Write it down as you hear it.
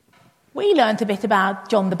We learned a bit about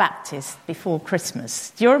John the Baptist before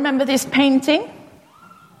Christmas. Do you remember this painting?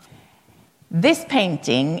 This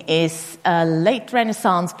painting is a late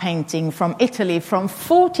Renaissance painting from Italy from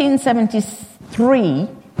 1473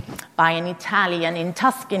 by an Italian in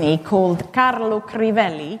Tuscany called Carlo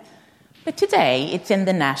Crivelli, but today it's in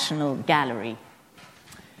the National Gallery.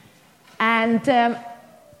 And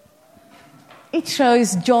it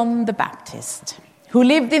shows John the Baptist, who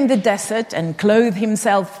lived in the desert and clothed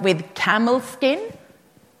himself with camel skin,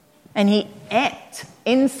 and he ate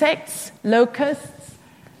insects, locusts.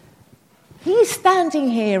 He's standing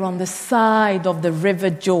here on the side of the River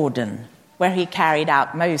Jordan, where he carried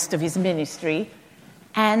out most of his ministry.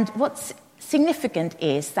 And what's significant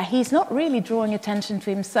is that he's not really drawing attention to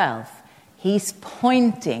himself. He's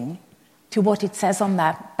pointing to what it says on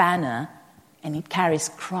that banner, and it carries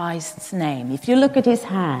Christ's name. If you look at his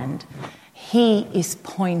hand, he is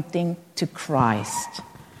pointing to Christ.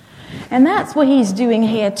 And that's what he's doing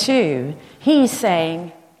here too. He's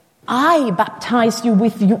saying, I baptize you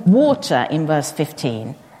with water in verse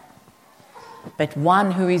 15. But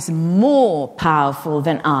one who is more powerful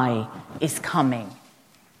than I is coming.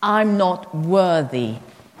 I'm not worthy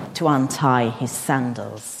to untie his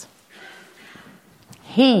sandals.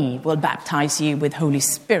 He will baptize you with Holy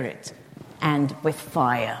Spirit and with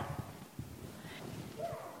fire.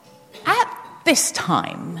 At this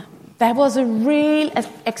time, there was a real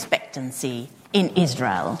expectancy in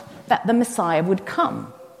Israel that the Messiah would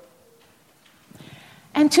come.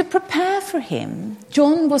 And to prepare for him,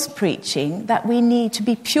 John was preaching that we need to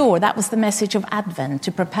be pure. That was the message of Advent,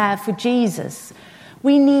 to prepare for Jesus.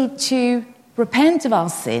 We need to repent of our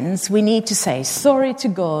sins. We need to say sorry to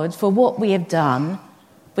God for what we have done,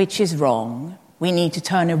 which is wrong. We need to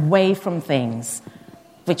turn away from things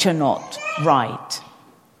which are not right.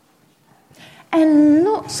 And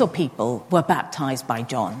lots of people were baptized by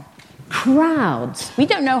John. Crowds. We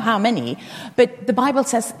don't know how many, but the Bible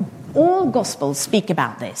says all Gospels speak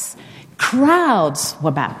about this. Crowds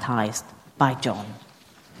were baptized by John.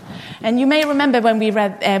 And you may remember when we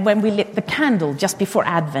lit the candle just before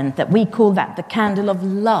Advent, that we call that the candle of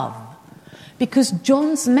love. Because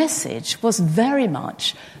John's message was very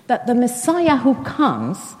much that the Messiah who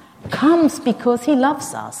comes because he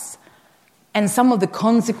loves us. And some of the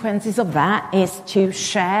consequences of that is to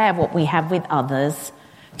share what we have with others,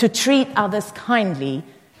 to treat others kindly,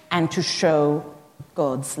 and to show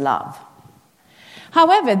God's love.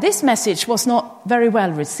 However, this message was not very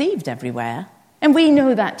well received everywhere. And we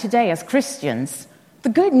know that today as Christians, the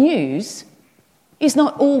good news is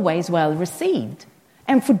not always well received.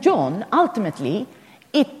 And for John, ultimately,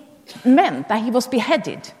 it meant that he was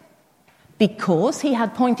beheaded because he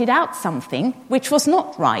had pointed out something which was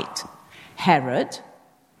not right. Herod,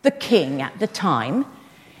 the king at the time,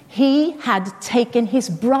 he had taken his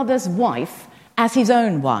brother's wife as his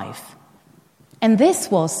own wife. And this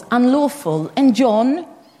was unlawful. And John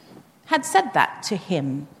had said that to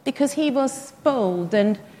him because he was bold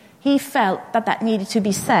and he felt that that needed to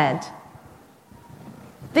be said.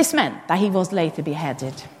 This meant that he was later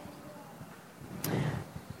beheaded.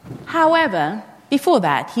 However, before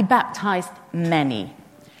that, he baptized many.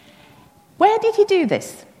 Where did he do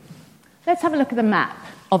this? Let's have a look at the map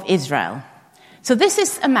of Israel. So this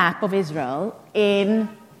is a map of Israel in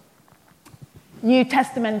New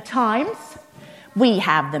Testament times. We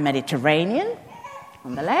have the Mediterranean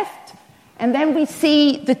on the left, and then we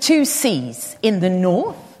see the two seas in the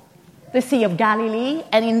north, the Sea of Galilee,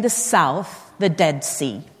 and in the south, the Dead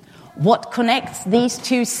Sea. What connects these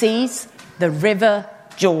two seas? The River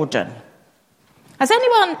Jordan. Has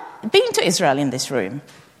anyone been to Israel in this room?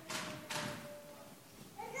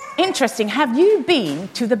 Interesting. Have you been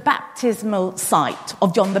to the baptismal site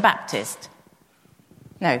of John the Baptist?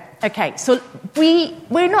 No. Okay, so we're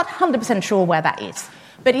not 100% sure where that is,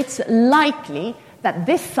 but it's likely that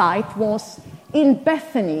this site was in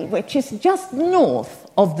Bethany, which is just north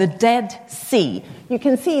of the Dead Sea. You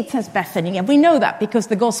can see it says Bethany, and we know that because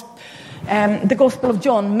the Gospel of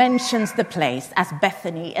John mentions the place as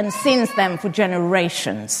Bethany, and since then, for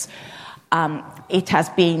generations, it has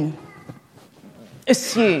been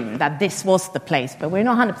assumed that this was the place, but we're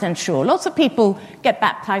not 100% sure. Lots of people get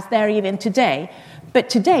baptized there even today, but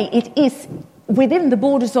today it is within the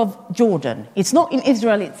borders of Jordan. It's not in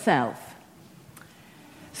Israel itself.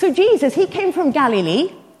 So Jesus, he came from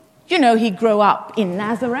Galilee. You know, he grew up in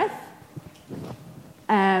Nazareth,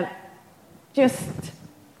 just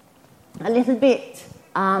a little bit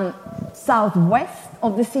southwest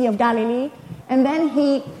of the Sea of Galilee, and then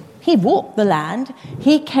he walked the land.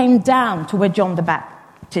 He came down to where John the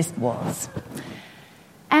Baptist was.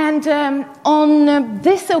 And And on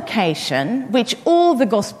this occasion, which all the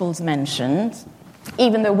Gospels mentioned,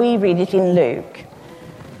 even though we read it in Luke,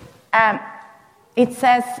 it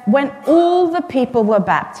says, when all the people were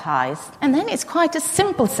baptized, and then it's quite a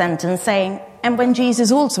simple sentence saying, and when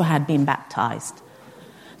Jesus also had been baptized.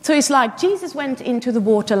 So it's like Jesus went into the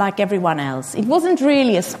water like everyone else. It wasn't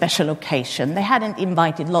really a special occasion. They hadn't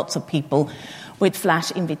invited lots of people with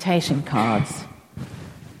flash invitation cards.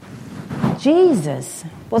 Jesus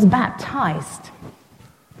was baptized.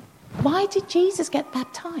 Why did Jesus get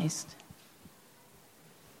baptized?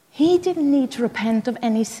 He didn't need to repent of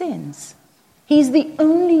any sins. He's the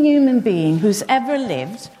only human being who's ever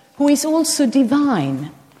lived who is also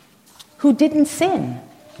divine, who didn't sin.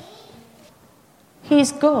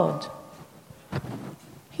 He's God.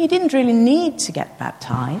 He didn't really need to get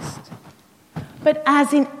baptized. But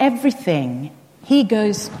as in everything, he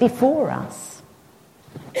goes before us.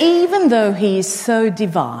 Even though he is so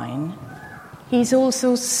divine, he's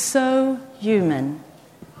also so human.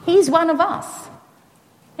 He's one of us.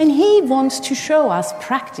 And he wants to show us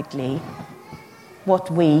practically what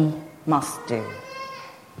we must do.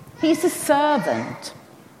 He's a servant.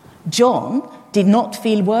 John did not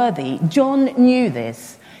feel worthy. John knew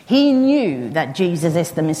this. He knew that Jesus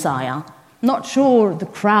is the Messiah. Not sure the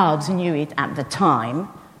crowds knew it at the time.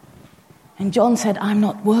 And John said, I'm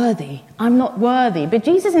not worthy. I'm not worthy. But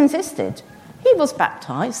Jesus insisted. He was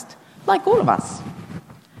baptized, like all of us.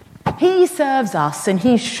 He serves us and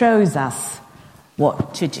he shows us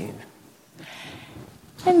what to do.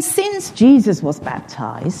 And since Jesus was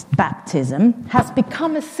baptized, baptism has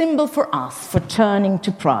become a symbol for us for turning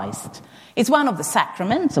to Christ. It's one of the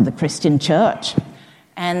sacraments of the Christian church.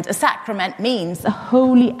 And a sacrament means a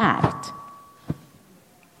holy act.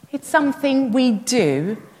 It's something we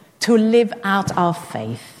do to live out our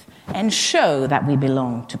faith and show that we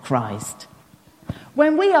belong to Christ.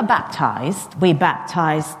 When we are baptized, we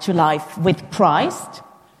baptize to life with Christ,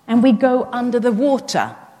 and we go under the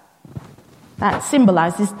water. That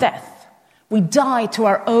symbolizes death. We die to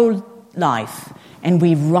our old life, and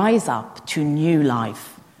we rise up to new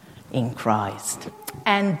life in Christ.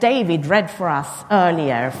 And David read for us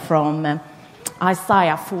earlier from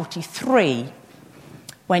Isaiah 43,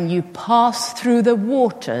 when you pass through the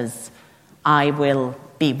waters, I will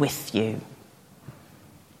be with you.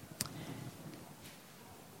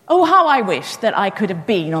 Oh, how I wish that I could have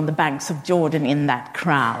been on the banks of Jordan in that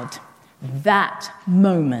crowd, that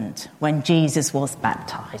moment when Jesus was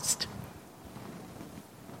baptized.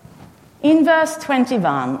 In verse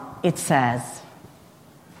 21, it says,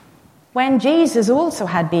 when Jesus also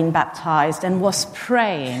had been baptized and was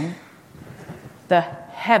praying, the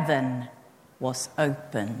heaven was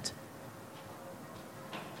opened.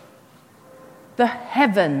 The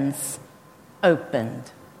heavens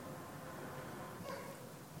opened.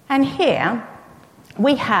 And here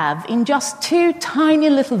we have, in just 2 tiny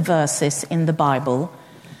little verses in the Bible,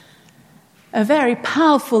 a very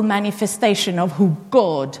powerful manifestation of who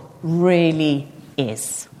God really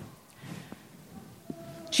is.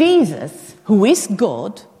 Jesus, who is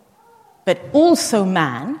God, but also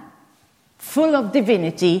man, full of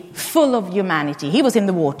divinity, full of humanity. He was in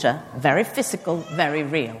the water, very physical, very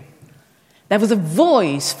real. There was a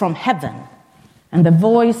voice from heaven, and the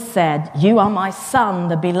voice said, you are my son,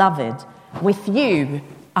 the beloved. With you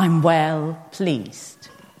I'm well pleased.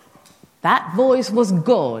 That voice was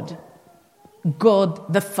God,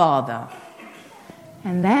 God the Father.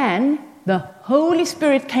 And then the Holy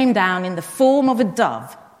Spirit came down in the form of a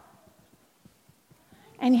dove.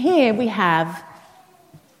 And here we have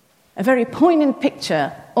a very poignant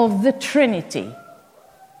picture of the Trinity.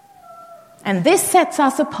 And this sets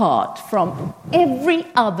us apart from every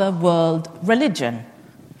other world religion.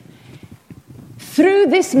 Through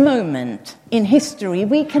this moment in history,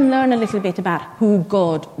 we can learn a little bit about who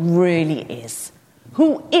God really is.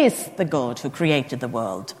 Who is the God who created the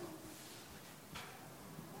world?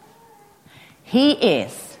 He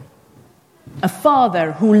is a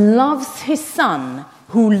Father who loves his Son,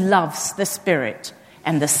 who loves the Spirit.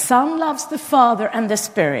 And the Son loves the Father and the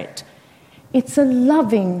Spirit. It's a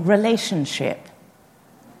loving relationship.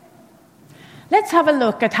 Let's have a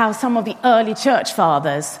look at how some of the early church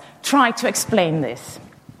fathers tried to explain this.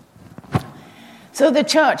 So the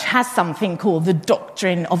church has something called the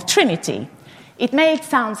doctrine of Trinity. It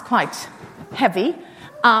sounds quite heavy,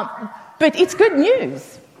 but it's good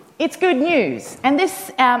news. It's good news. And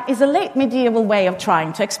this is a late medieval way of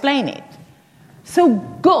trying to explain it. So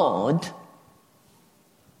God,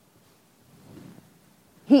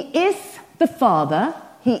 he is the Father,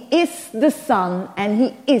 he is the Son, and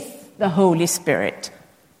he is the Holy Spirit.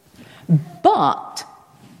 But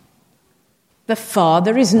the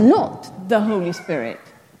Father is not the Holy Spirit.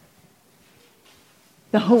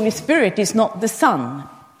 The Holy Spirit is not the Son.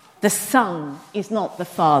 The Son is not the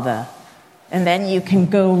Father. And then you can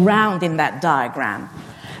go round in that diagram.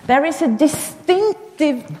 There is a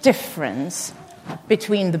distinctive difference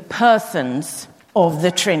between the persons of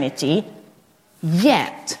the Trinity,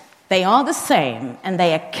 yet they are the same and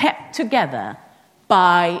they are kept together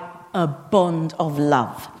by a bond of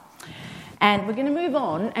love. And we're going to move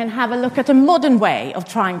on and have a look at a modern way of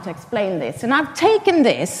trying to explain this. And I've taken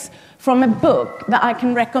this from a book that I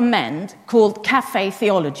can recommend called Cafe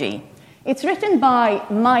Theology. It's written by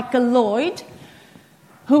Michael Lloyd,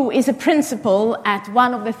 who is a principal at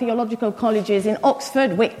one of the theological colleges in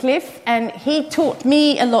Oxford, Wycliffe, and he taught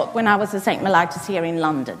me a lot when I was at St. Mellitus here in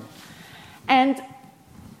London. And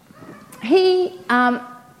he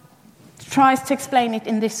tries to explain it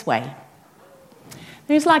in this way.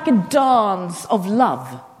 There's like a dance of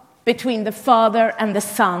love between the Father and the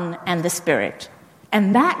Son and the Spirit.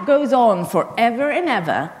 And that goes on forever and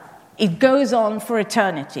ever. It goes on for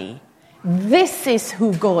eternity. This is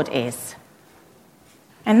who God is.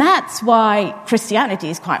 And that's why Christianity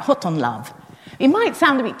is quite hot on love. It might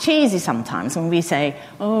sound a bit cheesy sometimes when we say,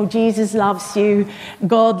 oh, Jesus loves you,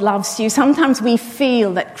 God loves you. Sometimes we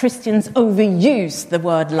feel that Christians overuse the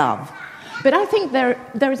word love. But I think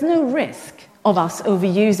there is no risk of us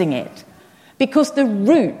overusing it, because the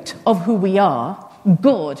root of who we are,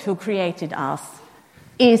 God who created us,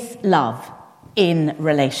 is love in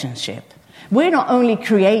relationship. We're not only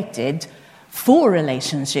created for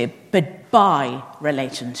relationship, but by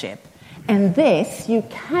relationship. And this you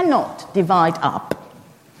cannot divide up.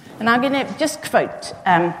 And I'm going to just quote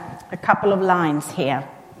a couple of lines here.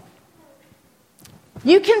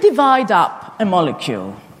 You can divide up a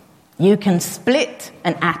molecule. You can split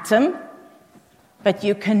an atom, but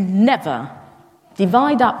you can never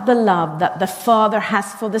divide up the love that the Father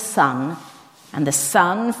has for the Son, and the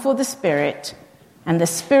Son for the Spirit, and the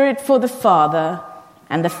Spirit for the Father,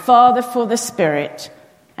 and the Father for the Spirit,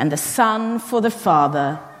 and the Son for the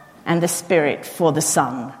Father, and the Spirit for the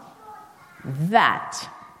Son. That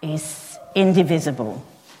is indivisible.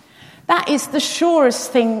 That is the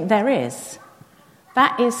surest thing there is.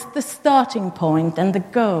 That is the starting point and the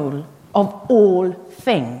goal of all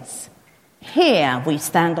things. Here we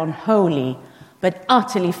stand on holy but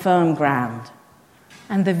utterly firm ground,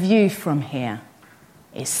 and the view from here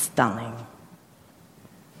is stunning.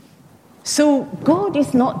 So God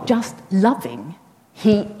is not just loving,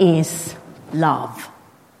 he is love.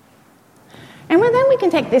 And then we can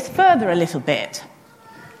take this further a little bit.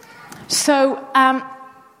 So,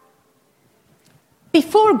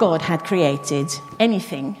 before God had created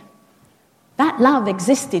anything, that love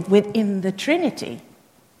existed within the Trinity.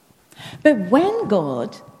 But when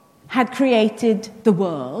God had created the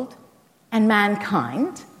world and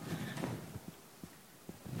mankind,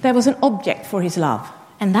 there was an object for his love,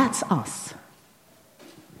 and that's us.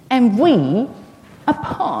 And we are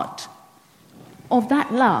part of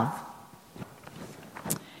that love.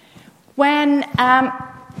 When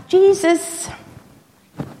Jesus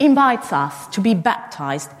invites us to be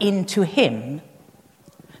baptized into him,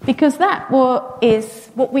 because that is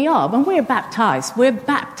what we are. When we're baptized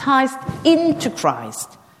into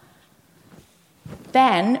Christ.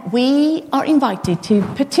 Then we are invited to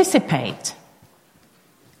participate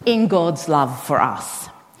in God's love for us.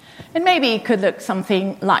 And maybe it could look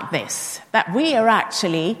something like this, that we are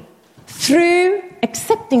actually, through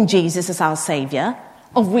accepting Jesus as our Saviour,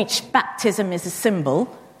 of which baptism is a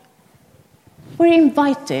symbol, we're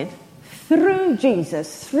invited through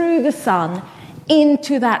Jesus, through the Son,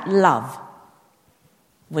 into that love,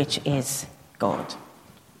 which is God.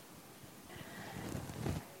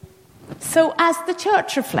 So as the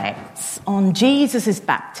church reflects on Jesus'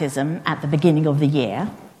 baptism at the beginning of the year,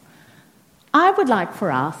 I would like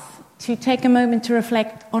for us to take a moment to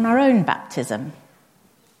reflect on our own baptism.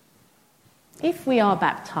 If we are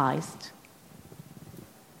baptized,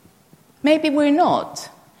 maybe we're not,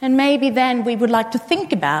 and maybe then we would like to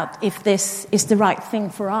think about if this is the right thing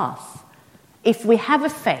for us. If we have a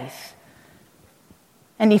faith,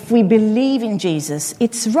 and if we believe in Jesus,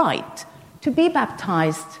 it's right to be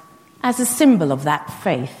baptized as a symbol of that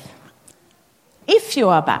faith. If you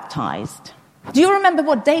are baptized, do you remember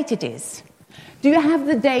what date it is? Do you have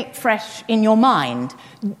the date fresh in your mind?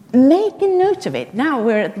 Make a note of it. Now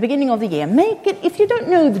we're at the beginning of the year. Make it, if you don't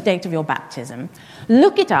know the date of your baptism,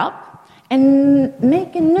 look it up and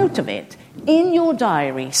make a note of it in your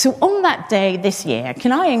diary. So on that day this year,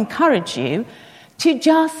 can I encourage you to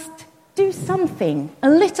just do something, a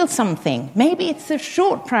little something. Maybe it's a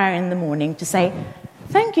short prayer in the morning to say,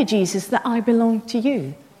 thank you, Jesus, that I belong to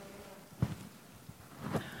you.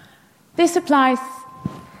 This applies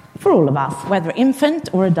for all of us, whether infant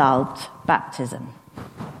or adult baptism.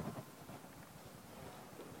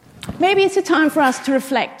 Maybe it's a time for us to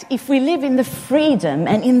reflect if we live in the freedom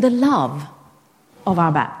and in the love of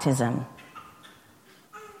our baptism.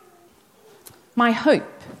 My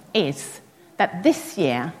hope is that this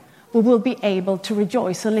year we will be able to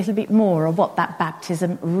rejoice a little bit more of what that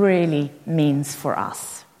baptism really means for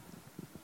us.